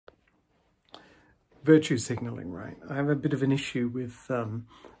Virtue signaling, right? I have a bit of an issue with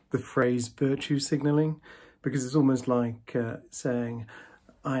the phrase virtue signaling, because it's almost like saying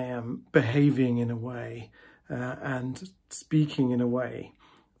I am behaving in a way and speaking in a way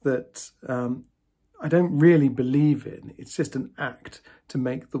that I don't really believe in. It's just an act to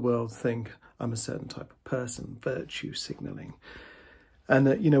make the world think I'm a certain type of person, virtue signaling. And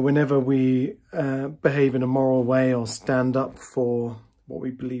that, whenever we behave in a moral way or stand up for what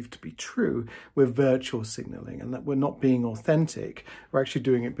we believe to be true, we're virtue signaling, and that we're not being authentic. We're actually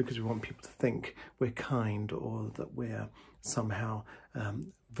doing it because we want people to think we're kind, or that we're somehow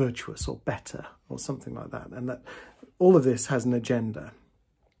virtuous or better or something like that. And that all of this has an agenda.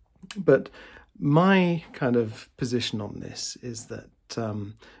 But my kind of position on this is that,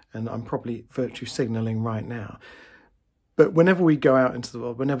 and I'm probably virtue signaling right now, but whenever we go out into the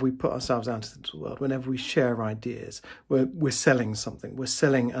world, whenever we put ourselves out into the world, whenever we share ideas, we're selling something. We're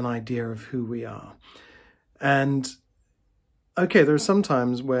selling an idea of who we are. And okay, there are some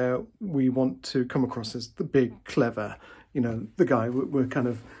times where we want to come across as the big, clever, the guy. We're kind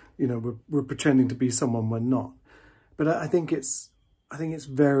of, we're pretending to be someone we're not. But I think it's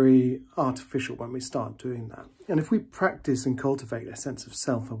very artificial when we start doing that. And if we practice and cultivate a sense of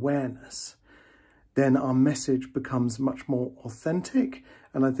self-awareness, then our message becomes much more authentic.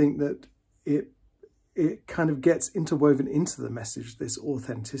 And I think that it kind of gets interwoven into the message, this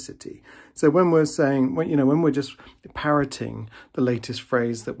authenticity. So when we're saying, when we're just parroting the latest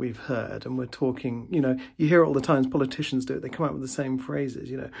phrase that we've heard, and we're talking, you hear it all the time, politicians do it, they come out with the same phrases,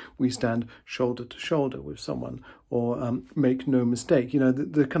 we stand shoulder to shoulder with someone, or make no mistake.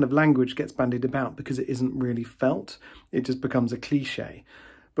 The kind of language gets bandied about because it isn't really felt. It just becomes a cliche.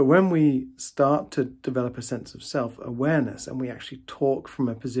 But when we start to develop a sense of self-awareness, and we actually talk from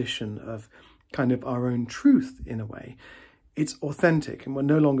a position of kind of our own truth in a way, it's authentic, and we're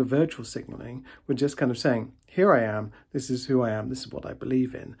no longer virtual signaling. We're just kind of saying, here I am, this is who I am, this is what I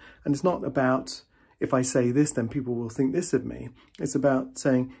believe in. And it's not about, if I say this, then people will think this of me. It's about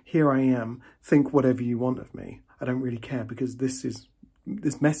saying, here I am, think whatever you want of me. I don't really care, because this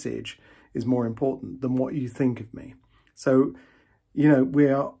message is more important than what you think of me. So, we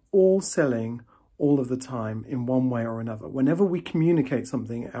are all selling all of the time in one way or another. Whenever we communicate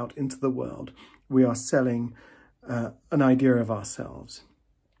something out into the world, we are selling an idea of ourselves.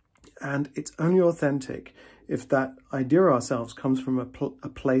 And it's only authentic if that idea of ourselves comes from a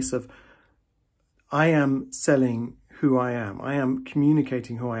place of, I am selling who I am. I am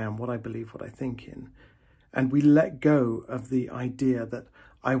communicating who I am, what I believe, what I think in. And we let go of the idea that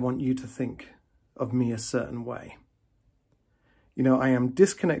I want you to think of me a certain way. I am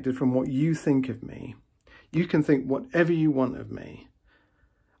disconnected from what you think of me. You can think whatever you want of me.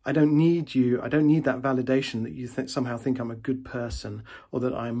 I don't need you. I don't need that validation that you somehow think I'm a good person, or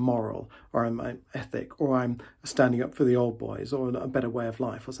that I'm moral, or I'm ethic, or I'm standing up for the old boys, or a better way of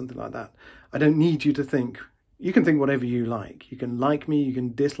life, or something like that. I don't need you to think. You can think whatever you like. You can like me, you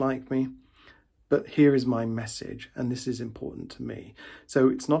can dislike me. But here is my message, and this is important to me. So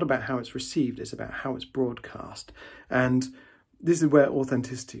it's not about how it's received, it's about how it's broadcast. And this is where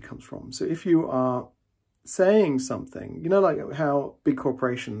authenticity comes from. So if you are saying something, like how big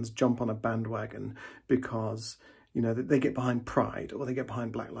corporations jump on a bandwagon because, they get behind Pride, or they get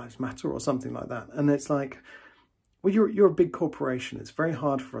behind Black Lives Matter or something like that. And it's like, well, you're a big corporation. It's very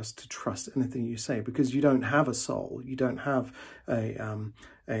hard for us to trust anything you say, because you don't have a soul. You don't have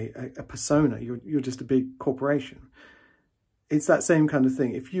a persona. You're just a big corporation. It's that same kind of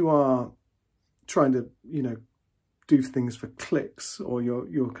thing. If you are trying to, do things for clicks, or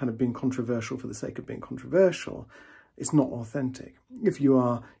you're kind of being controversial for the sake of being controversial, it's not authentic. If you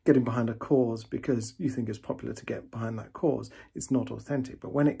are getting behind a cause because you think it's popular to get behind that cause, it's not authentic.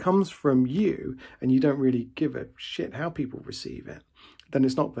 But when it comes from you, and you don't really give a shit how people receive it, then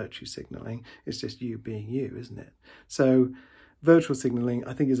it's not virtue signaling. It's just you being you, isn't it? So virtual signaling,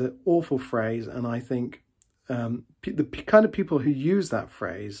 I think, is an awful phrase, and I think the kind of people who use that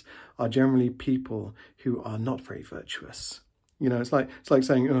phrase are generally people who are not very virtuous. It's like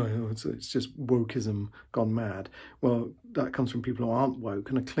saying, it's just wokeism gone mad. Well, that comes from people who aren't woke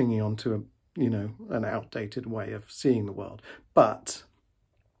and are clinging on to an outdated way of seeing the world. But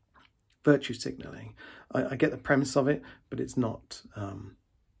virtue signaling, I get the premise of it, but it's not.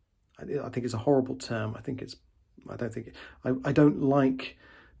 I think it's a horrible term. I don't like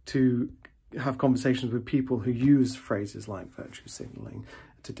to have conversations with people who use phrases like virtue signaling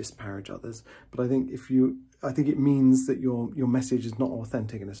to disparage others. But I think it means that your message is not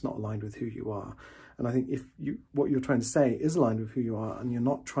authentic, and it's not aligned with who you are. And I think if what you're trying to say is aligned with who you are, and you're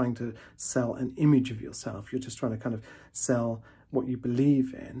not trying to sell an image of yourself, you're just trying to kind of sell what you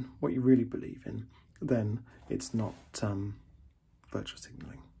believe in, what you really believe in, then it's not virtual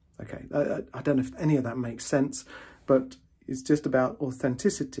signaling. Okay, I don't know if any of that makes sense, but it's just about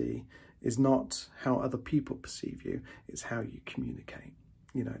authenticity is not how other people perceive you, it's how you communicate.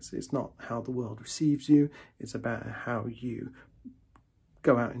 You know, it's not how the world receives you, it's about how you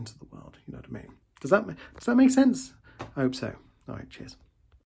go out into the world, you know what I mean? Does that make sense? I hope so. All right, cheers.